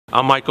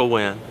I'm Michael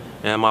Wynn,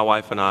 and my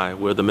wife and I,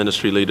 we're the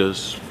ministry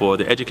leaders for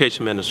the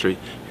education ministry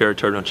here at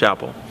Eternal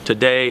Chapel.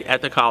 Today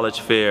at the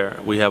College Fair,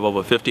 we have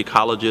over 50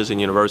 colleges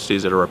and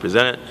universities that are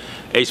represented,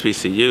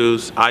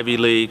 HBCUs, Ivy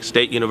League,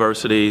 state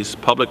universities,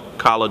 public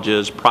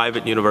colleges,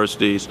 private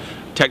universities,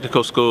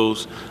 technical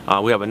schools.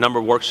 We have a number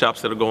of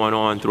workshops that are going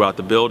on throughout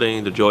the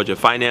building, the Georgia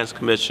Finance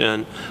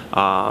Commission,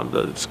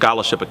 the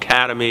Scholarship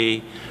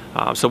Academy.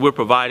 So we're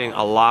providing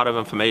a lot of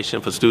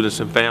information for students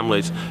and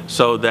families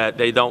so that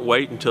they don't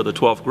wait until the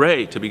 12th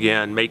grade to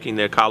begin making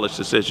their college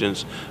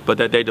decisions, but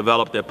that they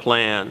develop their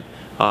plan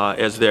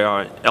as they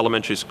are in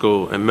elementary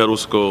school and middle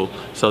school,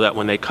 so that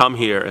when they come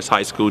here as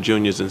high school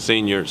juniors and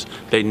seniors,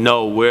 they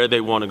know where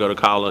they want to go to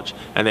college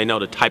and they know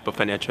the type of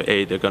financial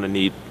aid they're going to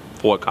need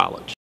for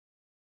college.